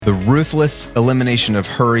The Ruthless Elimination of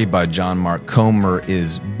Hurry by John Mark Comer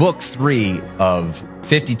is book 3 of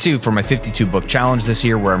 52 for my 52 book challenge this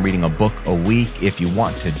year, where I'm reading a book a week. If you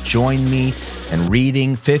want to join me in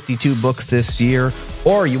reading 52 books this year,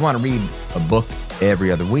 or you want to read a book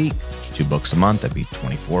every other week, 2 books a month, that'd be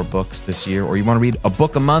 24 books this year, or you want to read a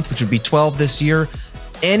book a month, which would be 12 this year,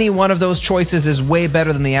 any one of those choices is way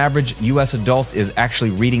better than the average U.S. adult is actually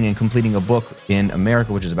reading and completing a book in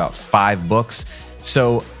America, which is about 5 books.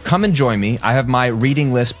 So come and join me. I have my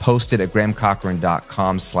reading list posted at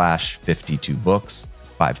grahamcochran.com/52books,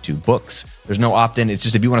 52 books. There's no opt-in. It's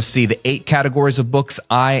just if you want to see the 8 categories of books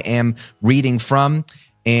I am reading from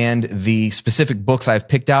and the specific books I've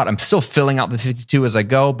picked out. I'm still filling out the 52 as I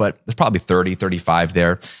go, but there's probably 30, 35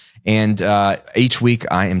 there. And each week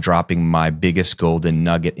I am dropping my biggest golden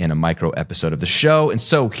nugget in a micro episode of the show. And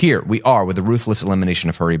so here we are with The Ruthless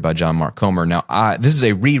Elimination of Hurry by John Mark Comer. Now, this is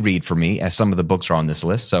a reread for me, as some of the books are on this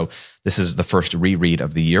list. So this is the first reread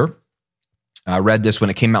of the year. I read this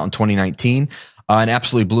when it came out in 2019 and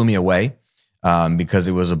absolutely blew me away because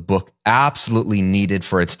it was a book absolutely needed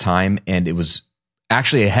for its time. And it was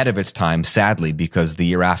actually ahead of its time, sadly, because the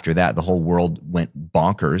year after that, the whole world went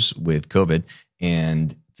bonkers with COVID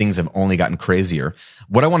and things have only gotten crazier.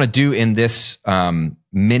 What I want to do in this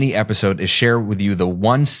mini episode is share with you the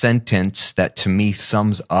one sentence that to me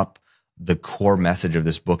sums up the core message of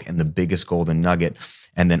this book and the biggest golden nugget,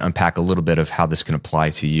 and then unpack a little bit of how this can apply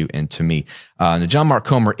to you and to me. Now, John Mark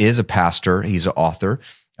Comer is a pastor. He's an author.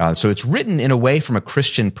 So it's written in a way from a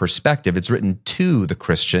Christian perspective. It's written to the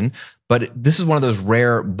Christian, but this is one of those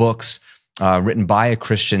rare books written by a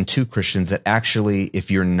Christian to Christians that actually, if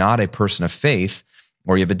you're not a person of faith,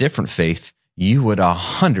 or you have a different faith, you would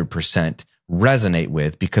 100% resonate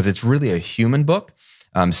with, because it's really a human book.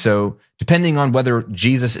 So depending on whether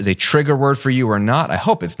Jesus is a trigger word for you or not, I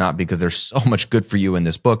hope it's not, because there's so much good for you in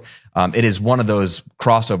this book. It is one of those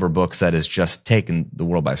crossover books that has just taken the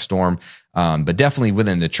world by storm, but definitely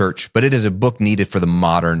within the church. But it is a book needed for the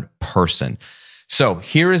modern person. So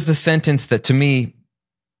here is the sentence that to me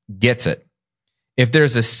gets it. If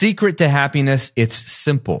there's a secret to happiness, it's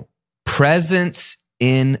simple. Presence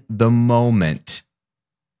in the moment.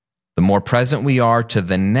 The more present we are to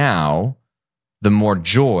the now, the more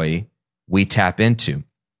joy we tap into.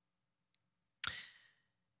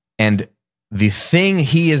 And the thing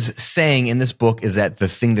he is saying in this book is that the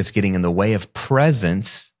thing that's getting in the way of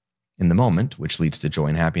presence in the moment, which leads to joy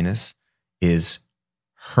and happiness, is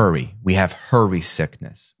hurry. We have hurry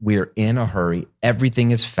sickness. We are in a hurry. Everything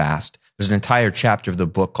is fast. There's an entire chapter of the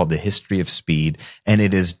book called The History of Speed, and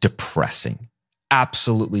it is depressing.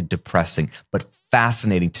 Absolutely depressing, but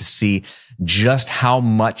fascinating to see just how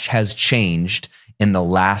much has changed in the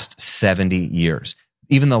last 70 years,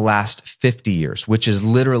 even the last 50 years, which is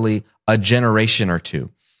literally a generation or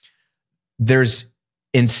two. There's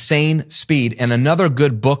insane speed. And another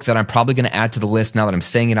good book that I'm probably going to add to the list now that I'm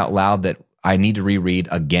saying it out loud that I need to reread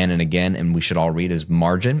again and again, and we should all read, is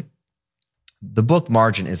Margin. The book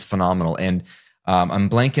Margin is phenomenal. And I'm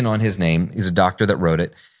blanking on his name. He's a doctor that wrote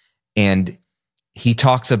it. And he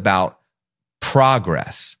talks about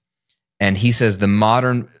progress, and he says the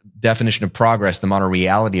modern definition of progress, the modern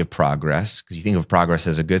reality of progress, because you think of progress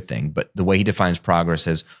as a good thing, but the way he defines progress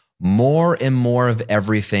is more and more of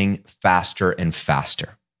everything faster and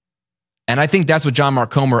faster. And I think that's what John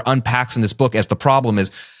Mark Comer unpacks in this book as the problem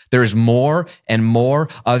is there's more and more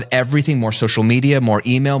of everything, more social media, more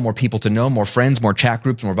email, more people to know, more friends, more chat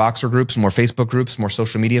groups, more Voxer groups, more Facebook groups, more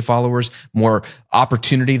social media followers, more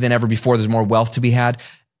opportunity than ever before. There's more wealth to be had.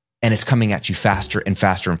 And it's coming at you faster and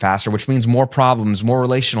faster and faster, which means more problems, more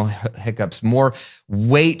relational hiccups, more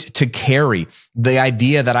weight to carry. The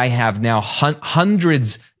idea that I have now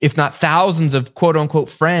hundreds, if not thousands of quote unquote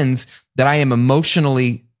friends that I am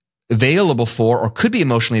emotionally available for, or could be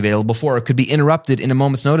emotionally available for, or could be interrupted in a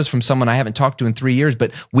moment's notice from someone I haven't talked to in 3 years,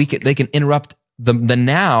 but they can interrupt the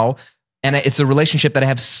now. And it's a relationship that I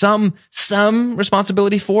have some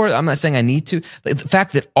responsibility for. I'm not saying I need to. The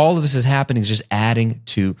fact that all of this is happening is just adding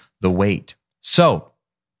to the weight. So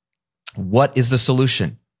what is the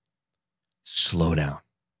solution? Slow down.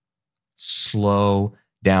 Slow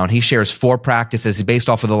down. He shares 4 practices based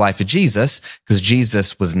off of the life of Jesus, because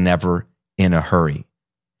Jesus was never in a hurry.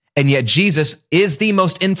 And yet Jesus is the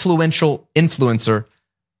most influential influencer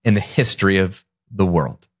in the history of the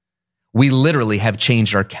world. We literally have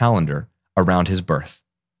changed our calendar around his birth.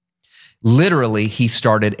 Literally, he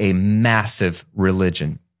started a massive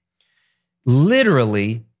religion.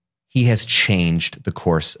 Literally, he has changed the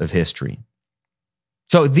course of history.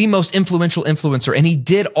 So the most influential influencer, and he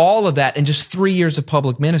did all of that in just 3 years of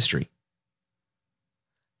public ministry.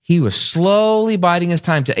 He was slowly biding his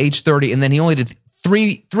time to age 30, and then he only did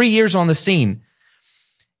three years on the scene.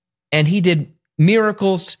 And he did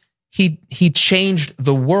miracles. He changed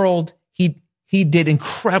the world. He did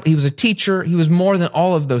incredible. He was a teacher. He was more than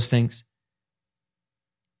all of those things.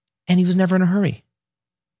 And he was never in a hurry.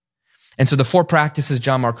 And so the 4 practices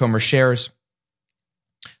John Mark Comer shares: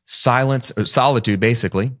 silence, or solitude,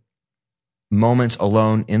 basically, moments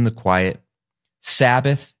alone in the quiet,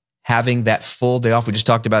 Sabbath, having that full day off. We just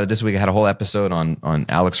talked about it this week. I had a whole episode on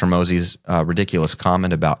Alex Hormozy's ridiculous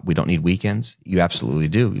comment about we don't need weekends. You absolutely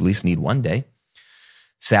do. You at least need one day.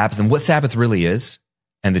 Sabbath, and what Sabbath really is,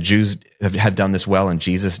 and the Jews have done this well, and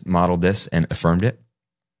Jesus modeled this and affirmed it.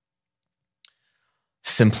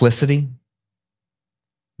 Simplicity,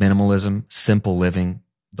 minimalism, simple living,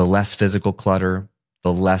 the less physical clutter,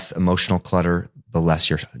 the less emotional clutter, the less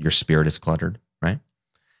your spirit is cluttered, right?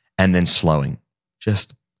 And then slowing,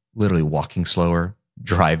 just literally walking slower,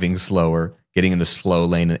 driving slower, getting in the slow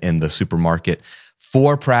lane in the supermarket.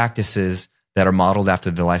 4 practices that are modeled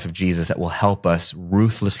after the life of Jesus that will help us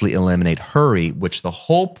ruthlessly eliminate hurry, which the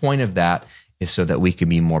whole point of that is so that we can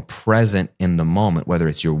be more present in the moment, whether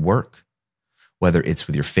it's your work, whether it's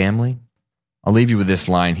with your family. I'll leave you with this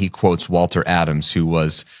line. He quotes Walter Adams, who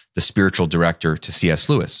was the spiritual director to C.S.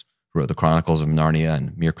 Lewis, who wrote the Chronicles of Narnia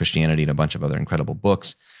and Mere Christianity and a bunch of other incredible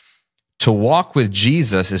books. To walk with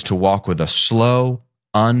Jesus is to walk with a slow,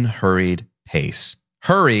 unhurried pace.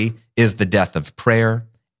 Hurry is the death of prayer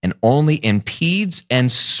and only impedes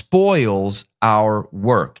and spoils our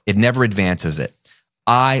work. It never advances it.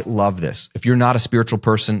 I love this. If you're not a spiritual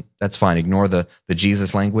person, that's fine. Ignore the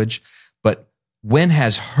Jesus language. But when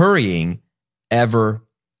has hurrying ever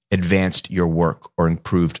advanced your work or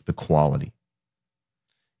improved the quality?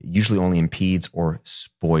 It usually only impedes or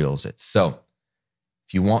spoils it. So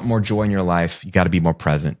if you want more joy in your life, you got to be more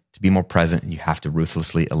present. To be more present, you have to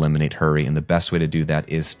ruthlessly eliminate hurry. And the best way to do that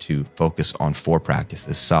is to focus on 4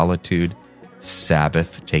 practices: solitude,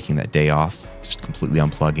 Sabbath, taking that day off, just completely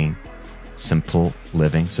unplugging, simple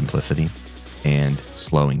living, simplicity, and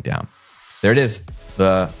slowing down. There it is.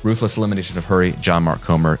 The Ruthless Elimination of Hurry, John Mark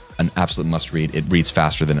Comer, an absolute must read. It reads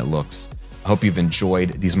faster than it looks. I hope you've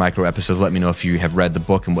enjoyed these micro episodes. Let me know if you have read the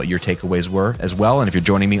book and what your takeaways were as well. And if you're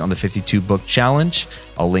joining me on the 52 book challenge,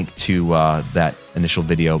 I'll link to that initial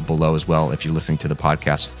video below as well. If you're listening to the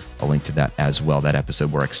podcast, I'll link to that as well, that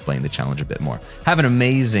episode where I explain the challenge a bit more. Have an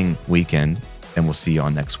amazing weekend, and we'll see you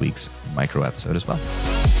on next week's micro episode as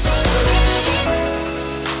well.